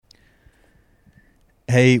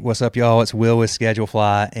Hey, what's up, y'all? It's Will with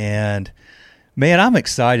Schedulefly, and man, I'm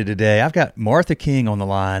excited today. I've got Martha King on the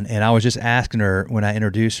line, and I was just asking her when I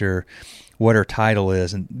introduced her what her title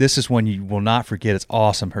is, and this is one you will not forget. It's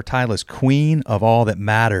awesome. Her title is Queen of All That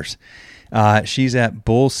Matters. She's at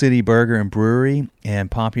Bull City Burger and Brewery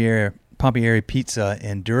and Pompieri Pizza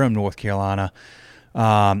in Durham, North Carolina.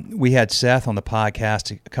 We had Seth on the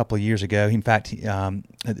podcast a couple of years ago. In fact,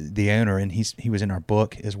 the owner, and he was in our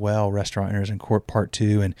book as well, Restaurant Owners in Court Part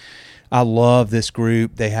 2. And I love this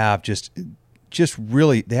group. They have just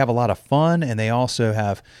really, they have a lot of fun, and they also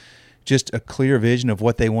have just a clear vision of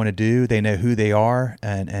what they want to do. They know who they are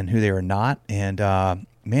and who they are not. And,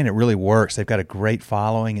 man, it really works. They've got a great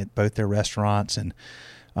following at both their restaurants, and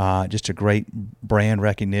just a great brand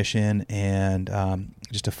recognition, and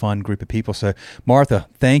just a fun group of people. So, Martha,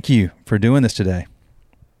 thank you for doing this today.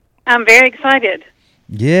 I'm very excited.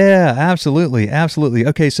 Yeah, absolutely.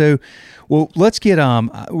 Okay, so, well, let's get,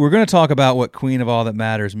 we're going to talk about what Queen of All That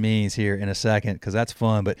Matters means here in a second, because that's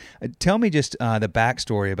fun. But tell me just the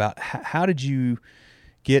backstory about how did you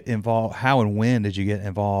get involved, how and when did you get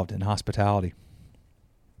involved in hospitality?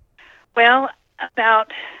 Well,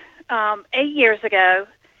 about 8 years ago,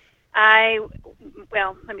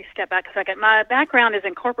 let me step back a second. My background is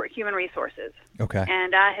in corporate human resources. Okay.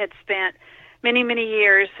 And I had spent many, many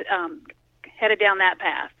years headed down that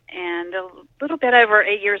path. And a little bit over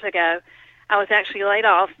 8 years ago, I was actually laid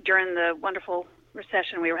off during the wonderful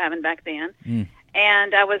recession we were having back then.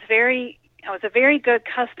 And I was a very good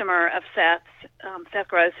customer of Seth's, Seth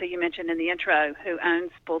Gross, who you mentioned in the intro, who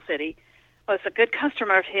owns Bull City. I was a good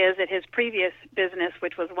customer of his at his previous business,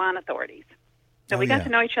 which was Wine Authorities. So we got to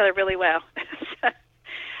know each other really well.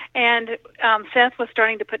 And Seth was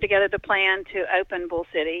starting to put together the plan to open Bull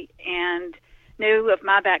City and knew of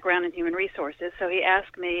my background in human resources. So he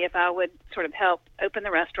asked me if I would sort of help open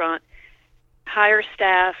the restaurant, hire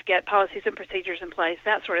staff, get policies and procedures in place,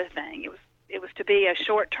 that sort of thing. It was to be a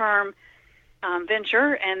short-term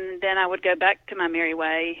venture, and then I would go back to my merry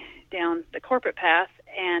way down the corporate path.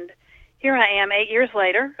 And here I am 8 years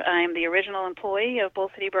later. I am the original employee of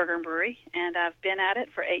Bull City Burger and Brewery, and I've been at it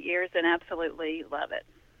for 8 years and absolutely love it.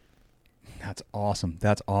 That's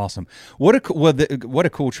awesome. What a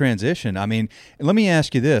cool transition. I mean, let me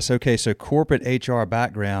ask you this. Okay, so corporate HR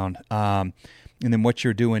background, and then what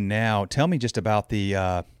you're doing now. Tell me just about the.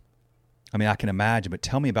 I can imagine, but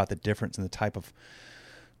tell me about the difference in the type of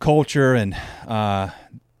culture and the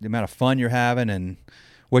amount of fun you're having, and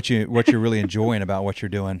what you're really enjoying about what you're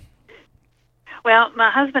doing. Well, my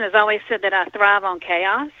husband has always said that I thrive on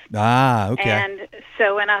chaos. Okay. And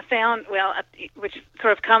so when I found, which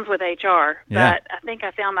sort of comes with HR, but I think I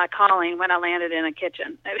found my calling when I landed in a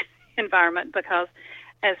kitchen environment, because,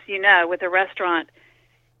 as you know, with a restaurant,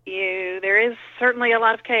 there is certainly a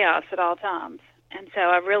lot of chaos at all times. And so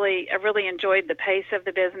I really enjoyed the pace of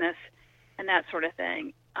the business and that sort of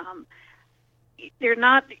thing. There are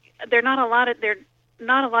not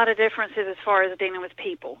a lot of differences as far as dealing with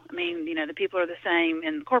people. I mean, the people are the same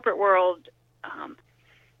in the corporate world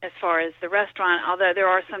as far as the restaurant, although there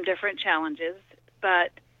are some different challenges. But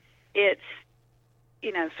it's,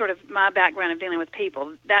 sort of my background of dealing with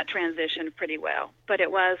people, that transitioned pretty well. But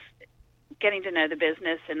it was getting to know the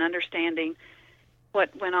business and understanding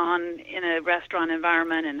what went on in a restaurant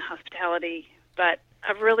environment and hospitality. But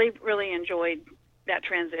I've really, really enjoyed that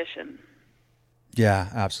transition. Yeah,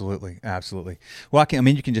 absolutely. Well,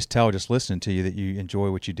 you can just tell just listening to you that you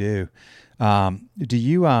enjoy what you do. Do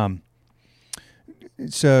you,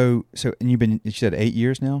 so and you said 8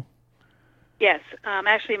 years now? Yes.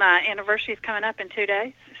 Actually, my anniversary is coming up in 2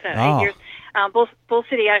 days. So 8 years. Bull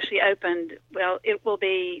City actually opened, we'll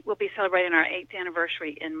be celebrating our 8th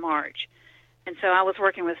anniversary in March. And so I was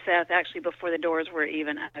working with Seth actually before the doors were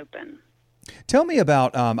even open. Tell me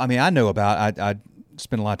about, I know about, I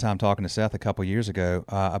spent a lot of time talking to Seth a couple of years ago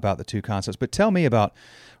about the two concepts, but tell me about,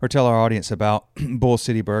 or tell our audience about Bull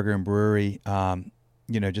City Burger and Brewery,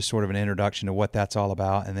 just sort of an introduction to what that's all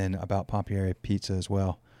about, and then about Pompieri Pizza as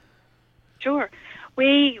well. Sure.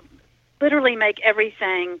 We literally make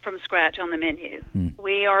everything from scratch on the menu.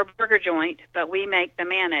 We are a burger joint, but we make the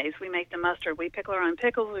mayonnaise, we make the mustard, we pickle our own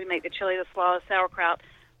pickles, we make the chili, the slaw, sauerkraut,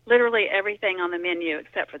 literally everything on the menu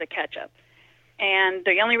except for the ketchup. And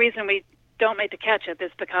the only reason we don't make the ketchup is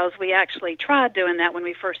because we actually tried doing that when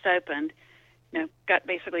we first opened. Got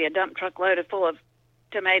basically a dump truck loaded full of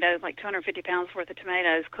tomatoes, like 250 pounds worth of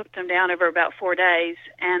tomatoes, cooked them down over about 4 days,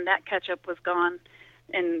 and that ketchup was gone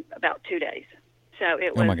in about 2 days. So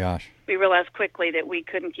it was, oh my gosh. We realized quickly that we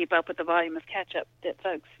couldn't keep up with the volume of ketchup that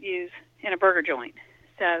folks use in a burger joint.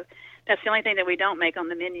 So that's the only thing that we don't make on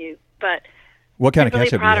the menu. But what kind of really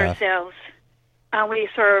ketchup pride do you have? ourselves. We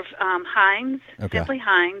serve Heinz, Okay. Simply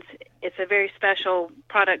Heinz. It's a very special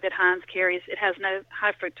product that Heinz carries. It has no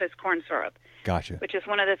high fructose corn syrup, Gotcha. which is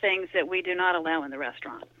one of the things that we do not allow in the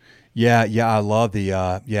restaurant. Yeah, I love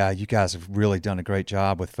the. You guys have really done a great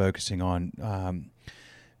job with focusing on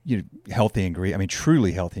healthy ingredients. I mean,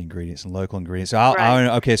 truly healthy ingredients and local ingredients. So Right.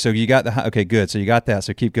 okay, so you got okay, good. So you got that.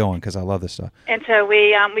 So keep going because I love this stuff. And so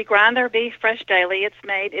we grind our beef fresh daily. It's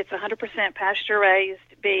 100% pasture raised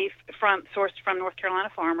beef sourced from North Carolina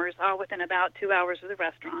farmers, all within about 2 hours of the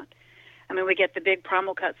restaurant. I mean, we get the big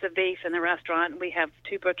primal cuts of beef in the restaurant. We have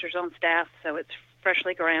 2 butchers on staff, so it's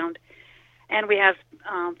freshly ground. And we have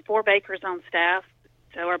 4 bakers on staff,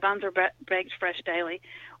 so our buns are baked fresh daily.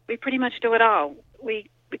 We pretty much do it all. We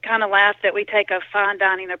kind of laugh that we take a fine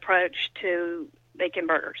dining approach to bacon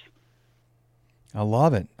burgers. I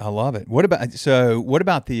love it. What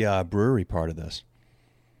about the brewery part of this?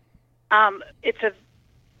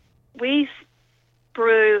 We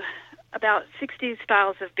brew about 60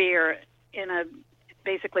 styles of beer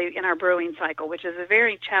basically in our brewing cycle, which is a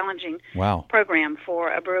very challenging Wow. program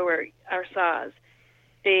for a brewer our size.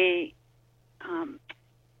 It's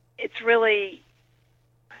really,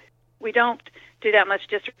 we don't do that much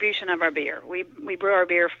distribution of our beer. We brew our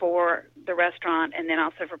beer for the restaurant and then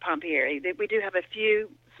also for Pompieri. We do have a few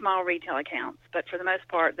small retail accounts, but for the most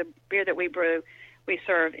part, the beer that we brew, we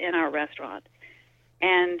serve in our restaurant.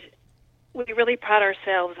 And we really pride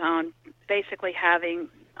ourselves on basically having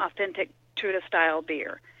authentic Truda-style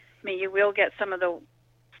beer. I mean, you will get some of the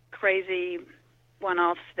crazy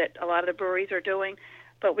one-offs that a lot of the breweries are doing,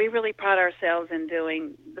 but we really pride ourselves in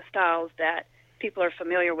doing the styles that people are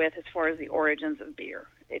familiar with as far as the origins of beer.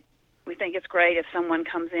 We think it's great if someone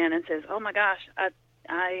comes in and says, "Oh my gosh, I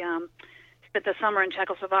spent the summer in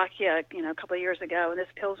Czechoslovakia, a couple of years ago, and this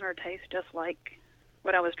Pilsner tastes just like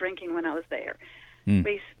what I was drinking when I was there."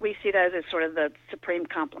 We see those as sort of the supreme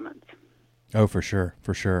compliments. Oh, for sure.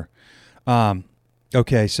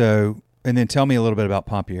 Okay, so and then tell me a little bit about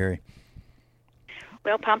Pompieri.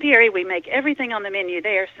 Well, Pompieri, we make everything on the menu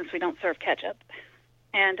there since we don't serve ketchup.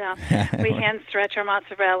 And we hand stretch our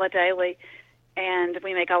mozzarella daily, and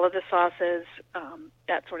we make all of the sauces,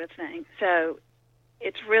 that sort of thing. So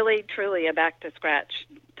it's really, truly a back-to-scratch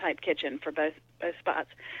type kitchen for both spots.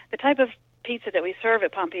 The type of pizza that we serve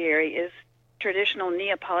at Pompieri is traditional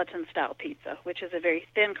Neapolitan-style pizza, which is a very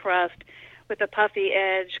thin crust with a puffy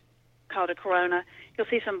edge called a corona. You'll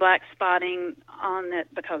see some black spotting on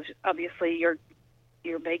it because obviously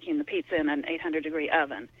you're baking the pizza in an 800-degree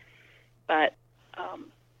oven. But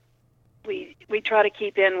we try to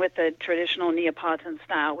keep in with the traditional Neapolitan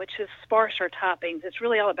style, which is sparser toppings. It's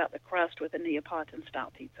really all about the crust with a Neapolitan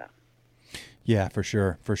style pizza. Yeah, for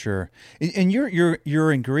sure. And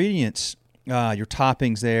your ingredients, your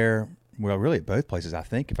toppings there, well, really at both places, I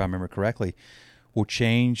think, if I remember correctly, will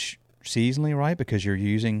change seasonally, right? Because you're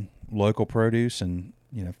using local produce and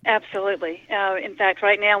Absolutely. In fact,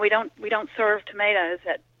 right now we don't serve tomatoes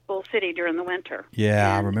at Bull City during the winter.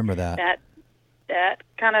 Yeah, And I remember that. That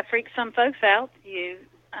kind of freaks some folks out.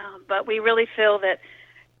 But we really feel that,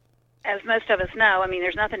 as most of us know, I mean,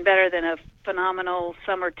 there's nothing better than a phenomenal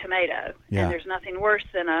summer tomato, Yeah. and there's nothing worse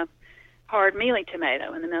than a hard mealy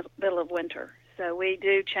tomato in the middle of winter. So we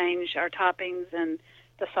do change our toppings and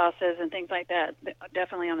the sauces and things like that,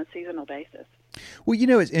 definitely on a seasonal basis. Well,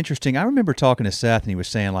 it's interesting. I remember talking to Seth, and he was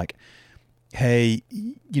saying, like, hey,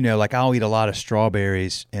 like I'll eat a lot of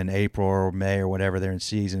strawberries in April or May or whatever they're in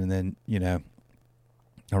season, and then,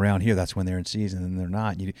 around here that's when they're in season and they're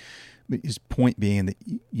not. His point being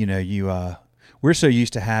that, we're so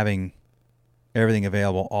used to having everything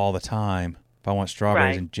available all the time. If I want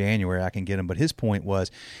strawberries Right. in January, I can get them. But his point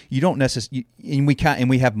was, you don't necessarily, and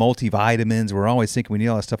we have multivitamins. We're always thinking we need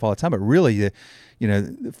all that stuff all the time. But really,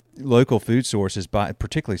 the local food sources,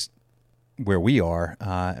 particularly where we are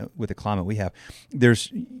with the climate we have,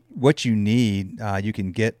 there's what you need. You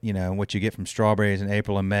can get, what you get from strawberries in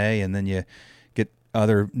April and May, and then you get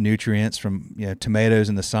other nutrients from tomatoes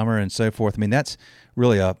in the summer and so forth. I mean, that's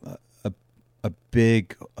really a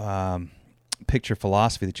big picture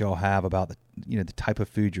philosophy that y'all have about the type of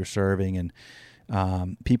food you're serving,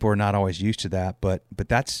 and people are not always used to that, but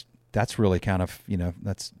that's really kind of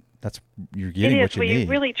that's you're getting what you need.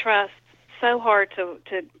 We really trust so hard to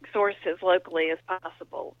source as locally as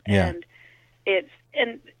possible, Yeah.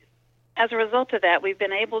 and as a result of that, we've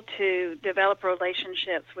been able to develop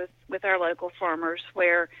relationships with our local farmers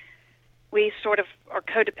where we sort of are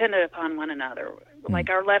codependent upon one another. Like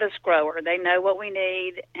our lettuce grower, they know what we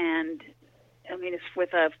need, and I mean, it's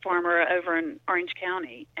with a farmer over in Orange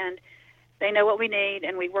County, and they know what we need,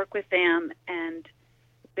 and we work with them, and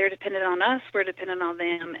they're dependent on us, we're dependent on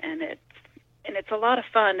them, and and it's a lot of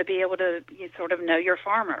fun to be able to sort of know your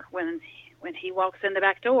farmer when he walks in the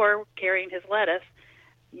back door carrying his lettuce.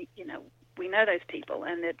 You know, we know those people,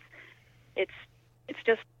 and it's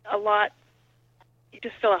just a lot. You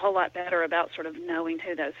just feel a whole lot better about sort of knowing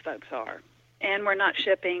who those folks are. And we're not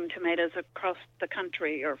shipping tomatoes across the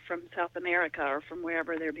country or from South America or from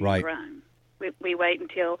wherever they're being grown. We wait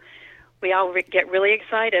until we all get really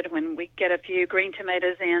excited when we get a few green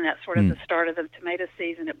tomatoes in. That's sort of the start of the tomato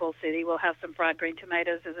season at Bull City. We'll have some fried green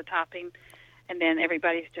tomatoes as a topping, and then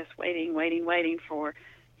everybody's just waiting for,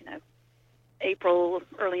 April,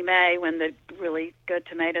 early May, when the really good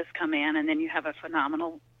tomatoes come in, and then you have a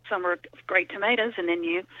phenomenal summer of great tomatoes, and then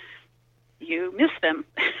you miss them.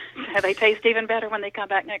 So they taste even better when they come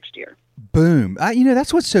back next year. Boom.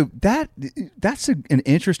 That's what's that's an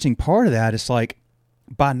interesting part of that. It's like,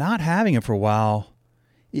 by not having it for a while,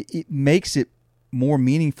 it makes it more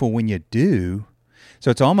meaningful when you do.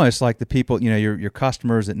 So it's almost like the people, your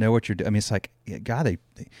customers that know what you're doing. I mean, it's like, God,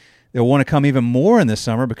 they'll want to come even more in the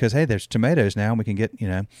summer because, hey, there's tomatoes now and we can get,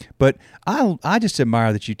 But I just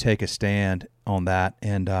admire that you take a stand on that.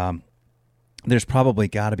 And there's probably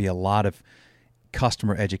got to be a lot of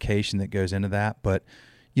customer education that goes into that. But,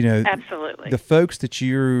 absolutely, the folks that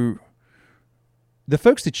you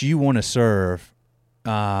want to serve,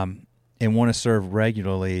 and want to serve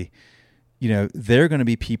regularly, they're going to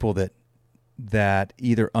be people that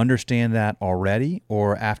either understand that already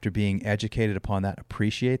or, after being educated upon that,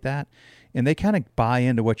 appreciate that, and they kind of buy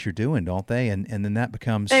into what you're doing, don't they? And then that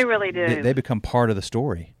becomes, they really do. They become part of the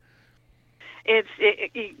story.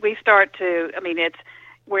 We start to. I mean,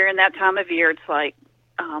 we're in that time of year. It's like,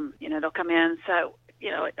 they'll come in. So,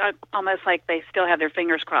 almost like they still have their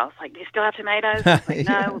fingers crossed. Like, do you still have tomatoes? Like,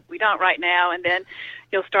 no, we don't right now. And then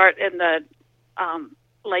you'll start in the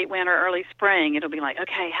late winter, early spring. It'll be like,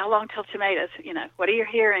 okay, how long till tomatoes? What are you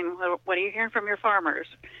hearing? What are you hearing from your farmers?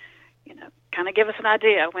 Kind of give us an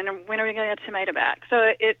idea. When are we going to get tomato back?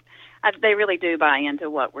 So they really do buy into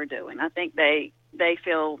what we're doing. I think they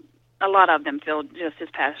feel, a lot of them feel just as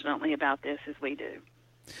passionately about this as we do.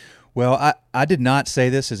 Well, I did not say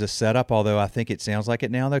this as a setup, although I think it sounds like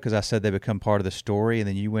it now, though, because I said they become part of the story, and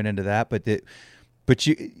then you went into that.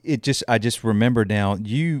 I just remembered now,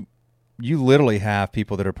 you literally have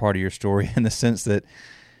people that are part of your story, in the sense that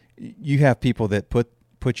you have people that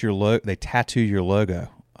put your they tattoo your logo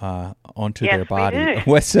onto their body.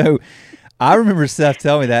 We do. So I remember Seth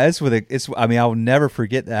telling me that. I'll never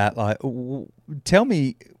forget that. Like,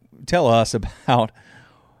 tell us about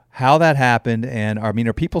how that happened, and are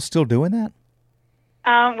people still doing that?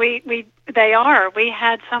 They are. We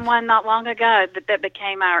had someone not long ago that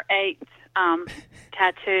became our 8th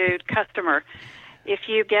tattooed customer. If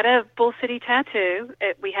you get a Bull City tattoo,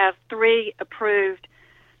 we have 3 approved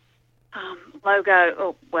logo.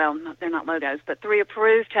 Oh, well, they're not logos, but 3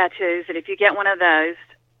 approved tattoos. That if you get one of those,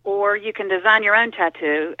 or you can design your own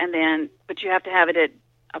tattoo, but you have to have it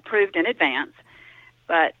approved in advance.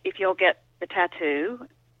 But if you'll get the tattoo,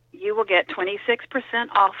 you will get 26%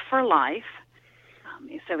 off for life.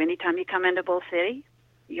 So anytime you come into Bull City,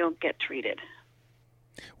 you'll get treated.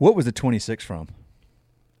 What was the 26 from?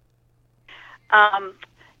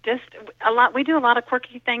 Just a lot. We do a lot of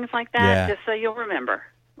quirky things like that, just so you'll remember.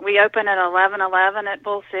 We open at 11:11 at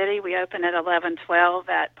Bull City. We open at 11:12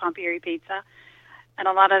 at Pompieri Pizza. And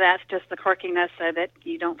a lot of that's just the quirkiness so that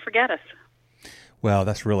you don't forget us. Well,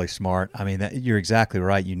 that's really smart. I mean, you're exactly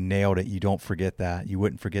right. You nailed it. You don't forget that. You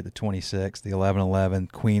wouldn't forget the 26, the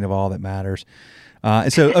 11:11, queen of all that matters.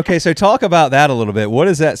 So talk about that a little bit. What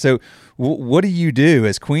is that? So what do you do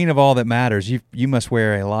as queen of all that matters? You must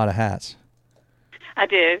wear a lot of hats. I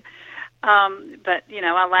do. But,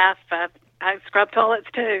 I laugh. I scrub toilets,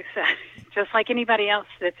 too. So just like anybody else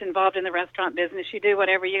that's involved in the restaurant business, you do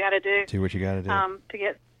whatever you got to do. Do what you got to do. To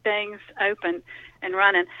get things open and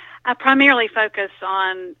running. I primarily focus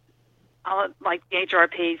on like the HR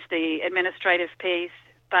piece, the administrative piece,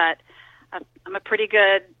 but I'm pretty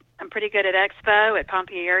good at Expo at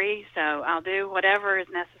Pompieri, so I'll do whatever is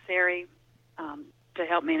necessary to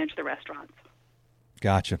help manage the restaurants.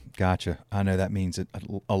 Gotcha. I know that means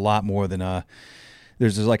a lot more than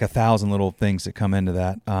there's like 1,000 little things that come into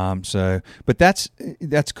that. But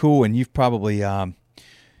that's cool, and you've probably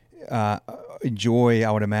enjoy.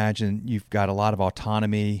 I would imagine you've got a lot of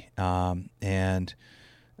autonomy and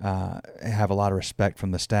have a lot of respect from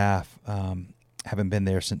the staff, having been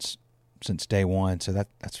there since day one. So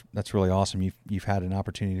that's really awesome. You've had an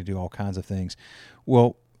opportunity to do all kinds of things.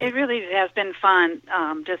 Well, it really has been fun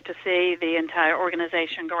just to see the entire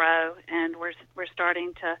organization grow, and we're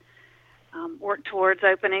starting to work towards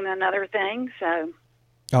opening another thing. So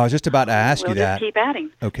Oh, I was just about to ask we'll you that. Just keep adding.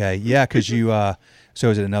 Okay, yeah, because you. So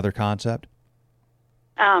is it another concept?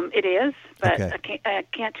 It is, but Okay. I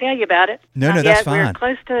can't tell you about it. No, Not that's yet. fine.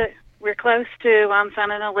 We're close to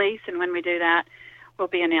signing a lease, and when we do that, we'll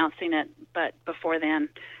be announcing it. But before then,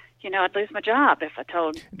 I'd lose my job if I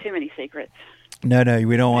told too many secrets. No,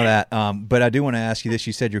 we don't want that. But I do want to ask you this.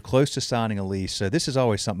 You said you're close to signing a lease. So this is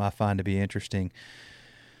always something I find to be interesting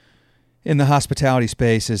in the hospitality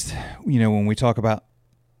space is, when we talk about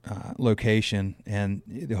location and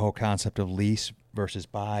the whole concept of lease versus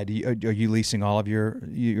buy. Are you leasing all of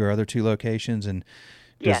your other two locations? And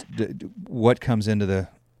Yes. What comes into the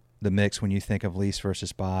mix when you think of lease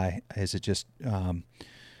versus buy? Is it just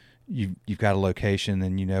you've got a location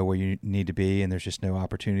and you know where you need to be and there's just no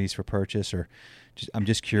opportunities for purchase? Or I'm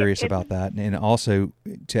just curious about that. And also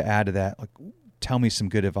to add to that, tell me some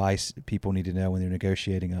good advice people need to know when they're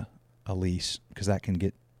negotiating a lease, because that can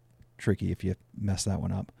get tricky if you mess that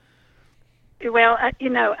one up. Well,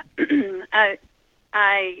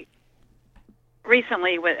 I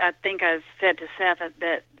recently, I think I said to Seth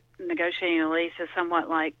that negotiating a lease is somewhat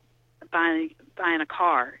like buying a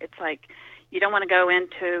car. It's like you don't want to go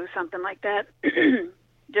into something like that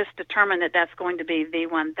just determine that that's going to be the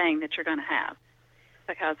one thing that you're going to have,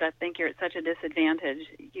 because I think you're at such a disadvantage.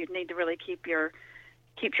 You need to really keep your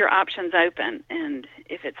options open, and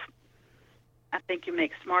I think you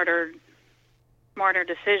make smarter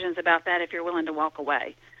decisions about that if you're willing to walk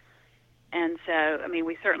away. And so,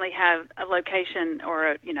 we certainly have a location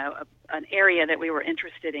or an area that we were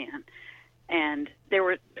interested in, and there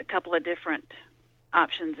were a couple of different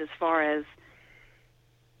options as far as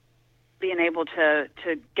being able to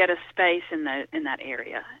get a space in that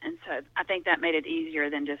area. And so I think that made it easier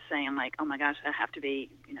than just saying like, oh my gosh, I have to be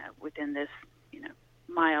within this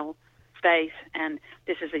mile space, and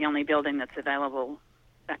this is the only building that's available,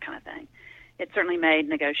 that kind of thing. It certainly made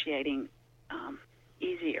negotiating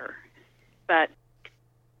easier, but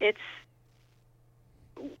it's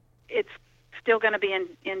still going to be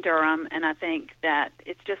in Durham, and I think that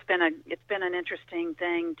it's been an interesting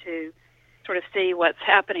thing to sort of see what's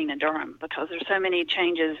happening in Durham, because there's so many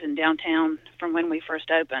changes in downtown from when we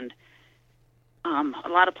first opened. A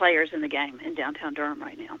lot of players in the game in downtown Durham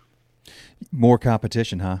right now. More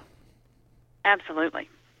competition, huh? Absolutely.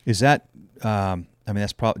 Is that?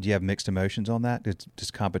 That's probably. Do you have mixed emotions on that?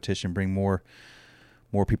 Does competition bring more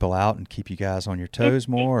people out and keep you guys on your toes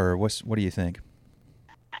more, or what do you think?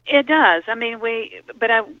 It does.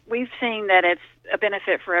 We've seen that it's a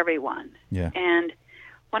benefit for everyone. Yeah. And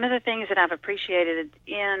one of the things that I've appreciated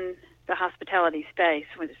in the hospitality space,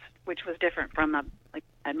 which was different from like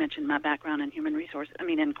I mentioned, my background in human resources.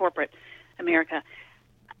 In corporate America,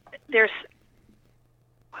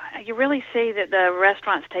 you really see that the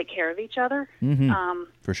restaurants take care of each other. Mm-hmm.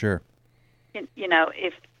 For sure.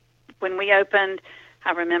 When we opened,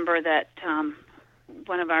 I remember that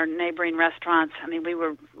one of our neighboring restaurants, we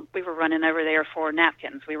were running over there for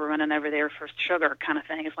napkins. We were running over there for sugar, kind of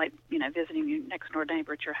thing. It's like, visiting your next door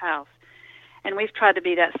neighbor at your house. And we've tried to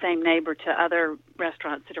be that same neighbor to other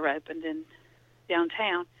restaurants that are opened in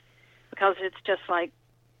downtown, because it's just like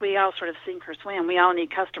we all sort of sink or swim. We all need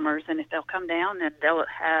customers, and if they'll come down, then they'll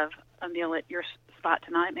have a meal at your spot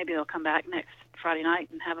tonight. Maybe they'll come back next Friday night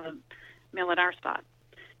and have a meal at our spot.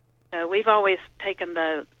 So we've always taken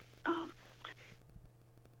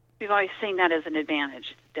we've always seen that as an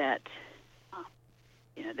advantage, that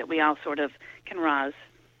that we all sort of can rise.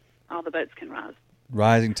 All the boats can rise.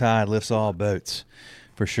 Rising tide lifts all boats,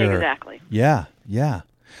 for sure. Exactly. Yeah.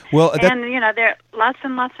 Well, and there lots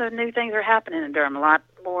and lots of new things are happening in Durham. A lot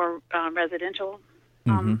more residential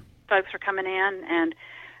folks are coming in, and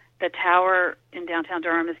the tower in downtown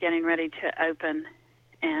Durham is getting ready to open,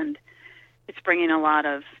 and it's bringing a lot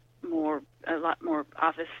more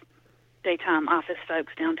daytime office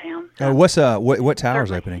folks downtown. What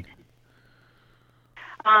tower's opening?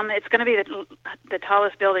 It's going to be the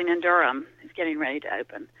tallest building in Durham is getting ready to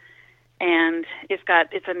open, and it's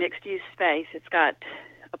a mixed use space. It's got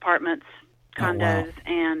apartments, condos,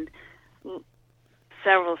 and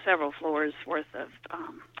several floors worth of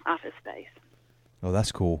office space. Oh,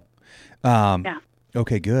 that's cool. Yeah.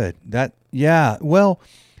 Okay, good. Well,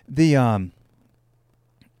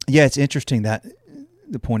 it's interesting that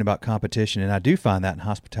the point about competition, and I do find that in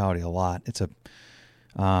hospitality a lot. It's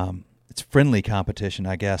it's friendly competition,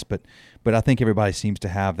 I guess, but I think everybody seems to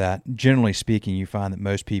have that. Generally speaking, you find that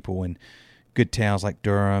most people in good towns like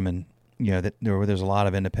Durham, and that where there's a lot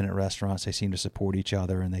of independent restaurants, they seem to support each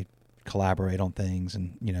other and they collaborate on things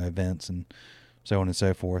and events and so on and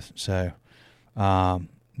so forth. So,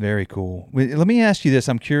 very cool. Let me ask you this.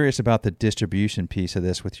 I'm curious about the distribution piece of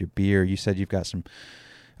this with your beer. You said you've got some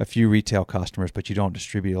a few retail customers, but you don't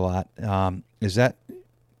distribute a lot. Is that?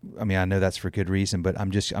 I mean, I know that's for good reason, but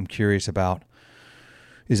I'm curious about.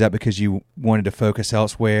 Is that because you wanted to focus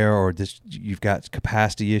elsewhere, or you've got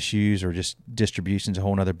capacity issues, or just distribution's a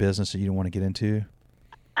whole other business that you don't want to get into?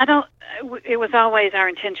 I don't. It was always our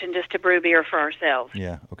intention just to brew beer for ourselves.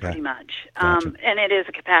 Yeah. Okay. Pretty much. Gotcha. And it is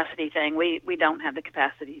a capacity thing. We don't have the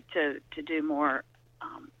capacity to do more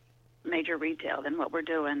major retail than what we're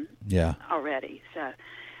doing. Yeah. Already. So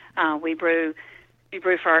we brew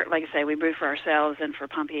for, like I say, we brew for ourselves and for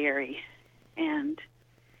Pompieri, and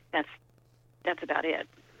that's about it.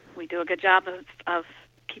 We do a good job of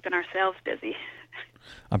keeping ourselves busy.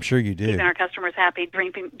 I'm sure you do. Keeping our customers happy,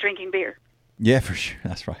 drinking beer. Yeah, for sure.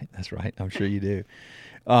 That's right. I'm sure you do.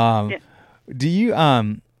 Yeah. Do you,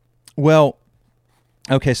 well,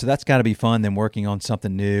 okay, so that's got to be fun then, working on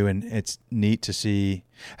something new, and it's neat to see.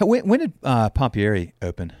 When did Pompieri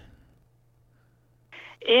open?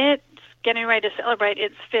 It's getting ready to celebrate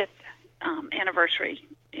its 5th anniversary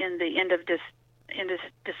in the end of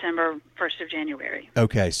December, 1st of January.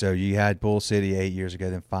 Okay, so you had Bull City 8 years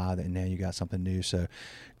ago, then 5, and now you got something new. So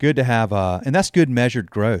good to have, and that's good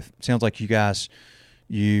measured growth. Sounds like you guys,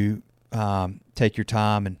 take your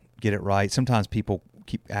time and get it right. Sometimes people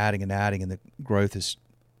keep adding, and the growth is,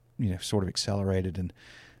 sort of accelerated, and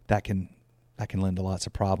that can lend to lots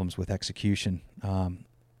of problems with execution.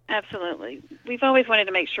 Absolutely. We've always wanted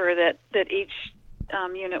to make sure that each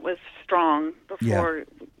unit was strong before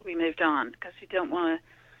we moved on, because you don't want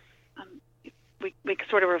to. We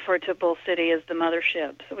sort of refer to Bull City as the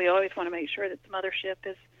mothership, so we always want to make sure that the mothership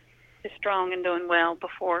is strong and doing well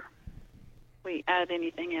before we add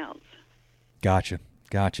anything else. Gotcha.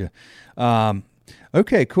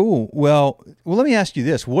 Okay, cool. Well, let me ask you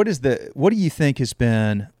this: what do you think has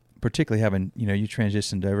been, particularly having you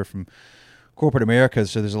transitioned over from corporate America,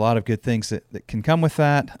 so there's a lot of good things that can come with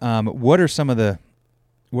that. What are some of the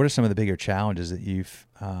bigger challenges that you've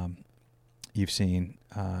seen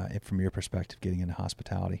from your perspective getting into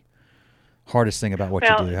hospitality? Hardest thing about what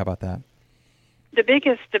you do? How about that? The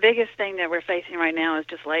biggest thing that we're facing right now is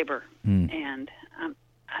just labor, and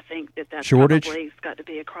I think that's shortage. Probably got to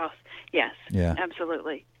be across. Yes, yeah,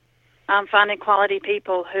 absolutely. Finding quality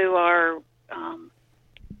people who are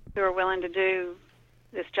willing to do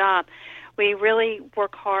this job. We really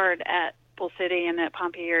work hard at Bull City and at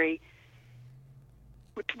Pompieri.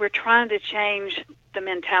 We're trying to change the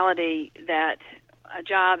mentality that a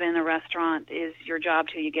job in a restaurant is your job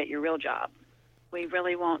till you get your real job. We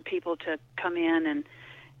really want people to come in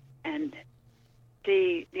and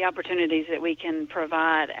see the opportunities that we can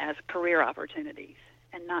provide as career opportunities,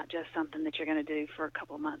 and not just something that you're going to do for a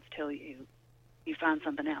couple of months till you find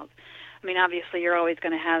something else. I mean, obviously, you're always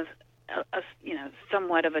going to have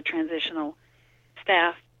somewhat of a transitional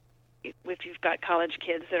staff if you've got college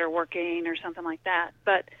kids that are working or something like that.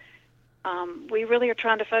 But we really are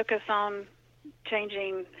trying to focus on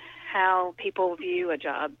changing how people view a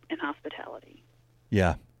job in hospitality.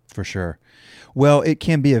 Yeah, for sure. Well, it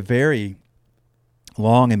can be a very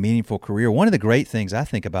long and meaningful career. One of the great things I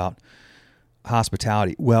think about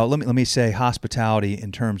hospitality, well, let me say hospitality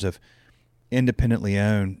in terms of independently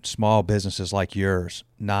owned small businesses like yours,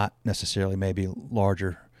 not necessarily maybe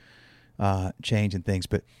larger chains and things,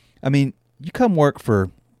 but I mean, you come work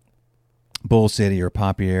for Bull City or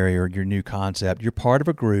Pompieri or your new concept. You're part of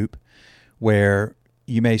a group where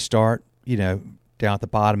you may start, down at the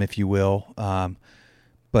bottom, if you will.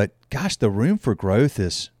 But gosh, the room for growth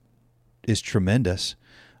is tremendous.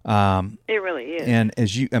 It really is.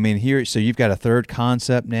 And here, so you've got a third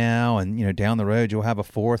concept now, and down the road you'll have a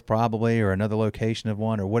fourth probably, or another location of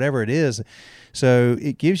one, or whatever it is. So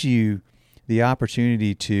it gives you the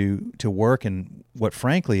opportunity to work in what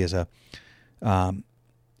frankly is a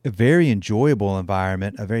very enjoyable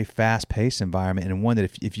environment, a very fast-paced environment, and one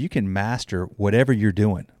that if you can master whatever you're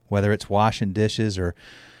doing, whether it's washing dishes or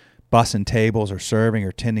bussing tables or serving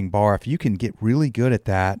or tending bar, if you can get really good at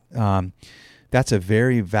that, that's a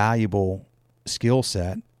very valuable skill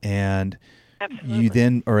set, and Absolutely. You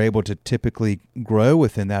then are able to typically grow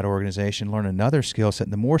within that organization, learn another skill set,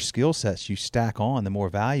 and the more skill sets you stack on, the more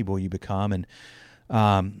valuable you become, and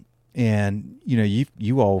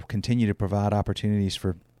you all continue to provide opportunities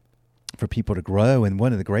for people to grow. And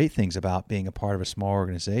one of the great things about being a part of a small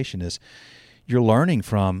organization is you're learning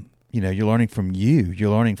from you're learning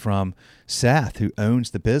from Seth, who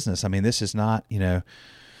owns the business. I mean, this is not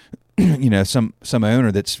some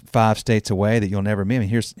owner that's 5 states away that you'll never meet. I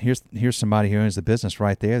mean, here's somebody who owns the business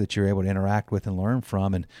right there that you're able to interact with and learn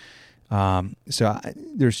from. And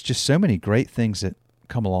there's just so many great things that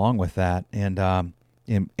come along with that. And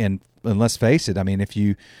let's face it, I mean, if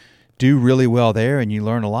you do really well there and you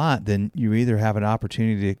learn a lot, then you either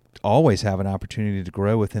always have an opportunity to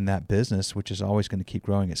grow within that business, which is always going to keep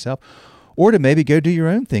growing itself, or to maybe go do your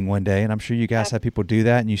own thing one day. And I'm sure you guys have people do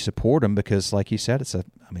that, and you support them because, like you said, it's a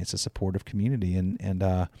supportive community,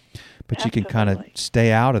 but you can kind of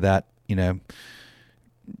stay out of that,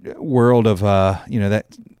 world of,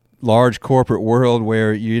 that large corporate world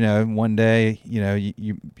where, one day,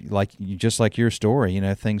 you just like your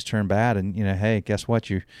story, things turn bad, and, hey, guess what?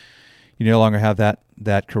 You no longer have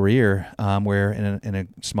that career, where in a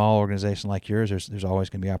small organization like yours, there's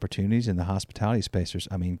always going to be opportunities in the hospitality space.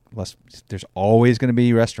 There's always going to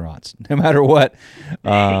be restaurants, no matter what.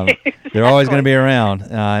 Exactly. They're always going to be around,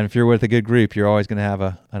 and if you're with a good group, you're always going to have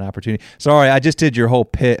an opportunity. Sorry, I just did your whole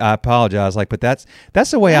pit. I apologize. But that's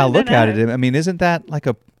the way I look at it. I mean, isn't that like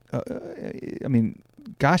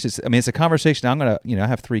gosh, it's a conversation I'm going to, I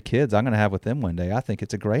have 3 kids I'm going to have with them one day. I think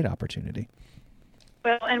it's a great opportunity.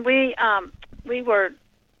 Well, and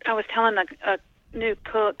I was telling a new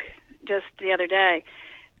cook just the other day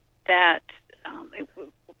that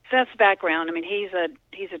Seth's background, he's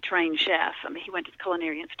a trained chef. He went to the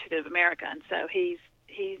Culinary Institute of America, and so he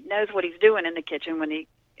knows what he's doing in the kitchen when he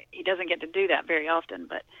doesn't get to do that very often,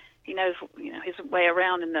 but he knows, his way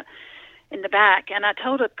around in the back. And I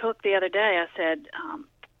told a cook the other day, I said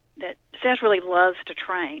that Seth really loves to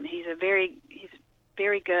train. He's very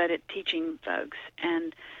good at teaching folks.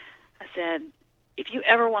 And I said, if you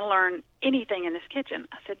ever want to learn anything in this kitchen,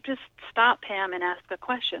 I said, just stop him and ask the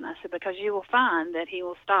question. I said, because you will find that he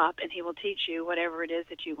will stop and he will teach you whatever it is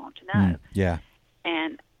that you want to know. Yeah.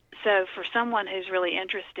 And so for someone who's really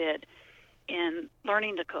interested in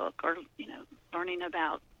learning to cook or, learning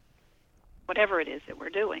about whatever it is that we're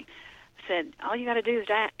doing, I said, all you got to do is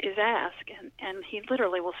ask, and he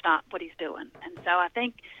literally will stop what he's doing. And so I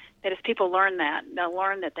think that as people learn that, they'll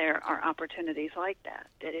learn that there are opportunities like that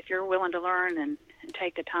if you're willing to learn and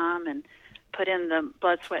take the time and put in the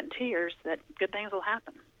blood, sweat, and tears, that good things will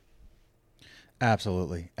happen.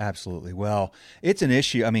 Absolutely. Absolutely. Well, it's an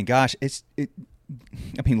issue. Gosh,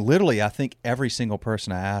 literally, I think every single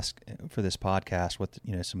person I ask for this podcast what,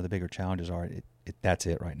 some of the bigger challenges are, that's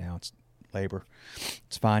it right now. It's labor.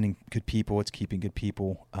 It's finding good people. It's keeping good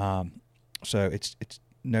people. So it's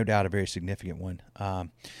no doubt a very significant one.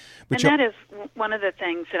 And that is one of the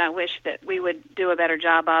things that I wish that we would do a better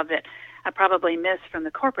job of, that I probably miss from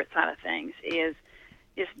the corporate side of things, is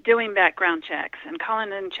doing background checks and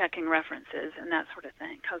calling in, checking references and that sort of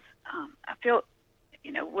thing. Because I feel,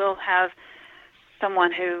 we'll have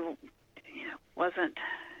someone who,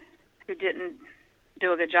 who didn't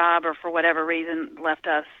do a good job, or for whatever reason left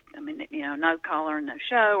us, no call or no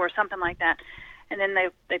show or something like that. And then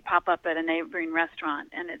they pop up at a neighboring restaurant,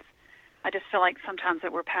 and I just feel like sometimes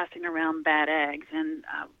that we're passing around bad eggs, and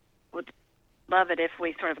would love it if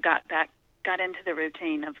we sort of got into the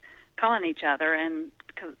routine of calling each other and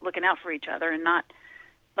looking out for each other, and not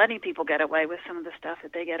letting people get away with some of the stuff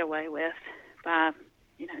that they get away with by,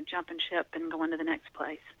 jumping ship and going to the next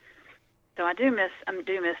place. So I do miss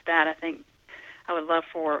that. I think I would love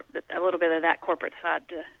for a little bit of that corporate side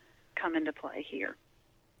to come into play here.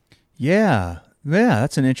 Yeah,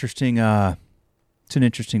 that's an interesting. It's an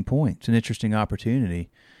interesting point. It's an interesting opportunity.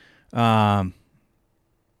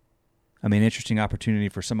 Interesting opportunity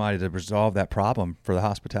for somebody to resolve that problem for the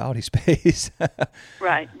hospitality space.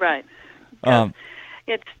 Right.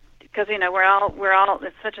 It's because we're all.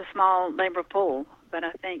 It's such a small labor pool, but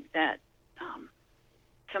I think that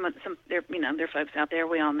some there are folks out there.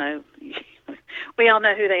 We all know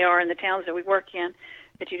who they are in the towns that we work in.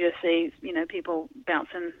 But you just see, people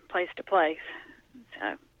bouncing place to place.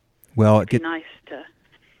 So, it'd be nice to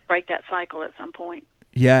break that cycle at some point.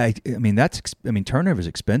 Yeah, turnover is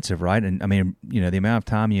expensive, right? And the amount of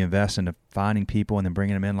time you invest into finding people and then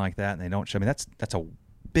bringing them in like that, and they don't show. That's a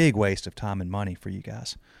big waste of time and money for you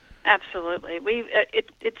guys. Absolutely,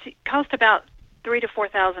 it cost about $3,000 to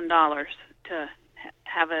 $4,000 to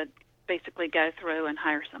have basically go through and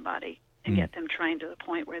hire somebody and get them trained to the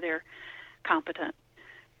point where they're competent.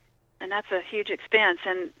 And that's a huge expense.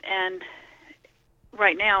 And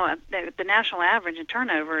right now, the national average in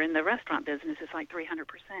turnover in the restaurant business is like 300%.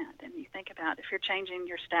 And you think about if you're changing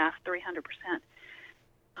your staff 300%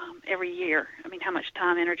 every year, how much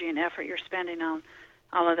time, energy, and effort you're spending on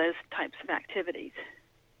all of those types of activities.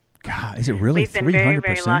 God, is it really 300%? We've been very,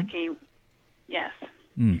 very lucky. Yes.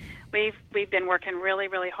 We've been working really,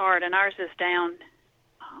 really hard, and ours is down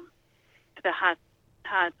to the high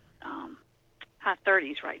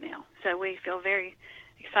 30s right now. So we feel very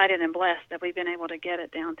excited and blessed that we've been able to get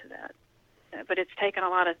it down to that. But it's taken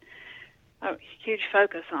a huge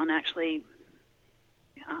focus on actually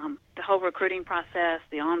the whole recruiting process,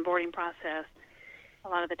 the onboarding process, a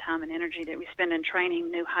lot of the time and energy that we spend in training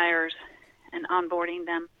new hires and onboarding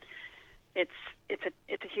them, it's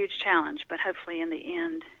a huge challenge. But hopefully, in the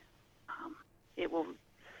end, it will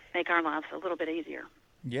make our lives a little bit easier.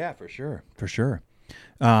 Yeah, for sure, for sure.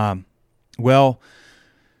 Well,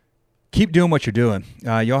 keep doing what you're doing.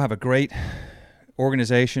 Y'all have a great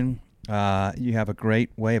organization. You have a great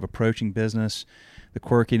way of approaching business. The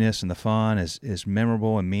quirkiness and the fun is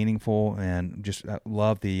memorable and meaningful, and just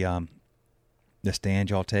love the stand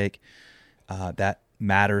y'all take. That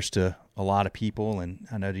matters to a lot of people, and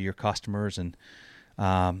I know to your customers, and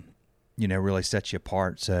really sets you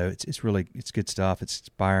apart. So it's good stuff. It's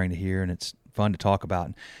inspiring to hear, and it's fun to talk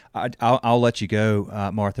about. I'll let you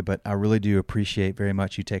go, Martha, but I really do appreciate very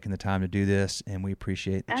much you taking the time to do this, and we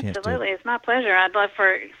appreciate the chance to. Absolutely, it's my pleasure. I'd love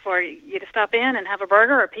for you to stop in and have a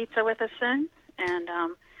burger or pizza with us soon. And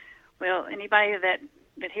anybody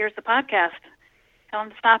that hears the podcast, tell them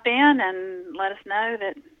to stop in and let us know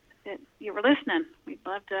that you were listening. We'd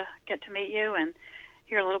love to get to meet you and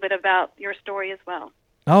hear a little bit about your story as well.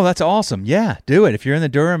 Oh, that's awesome. Yeah, do it. If you're in the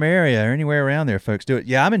Durham area or anywhere around there, folks, do it.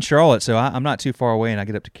 Yeah, I'm in Charlotte, so I'm not too far away, and I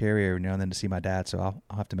get up to Cary every now and then to see my dad, so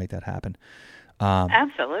I'll have to make that happen.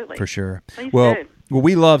 Absolutely. For sure. Please do. Well,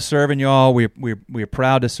 we love serving y'all. We're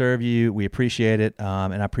proud to serve you. We appreciate it,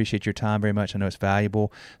 and I appreciate your time very much. I know it's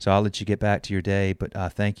valuable, so I'll let you get back to your day, but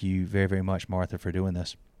thank you very, very much, Martha, for doing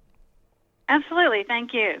this. Absolutely.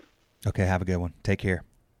 Thank you. Okay, have a good one. Take care.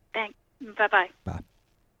 Thanks. Bye-bye. Bye.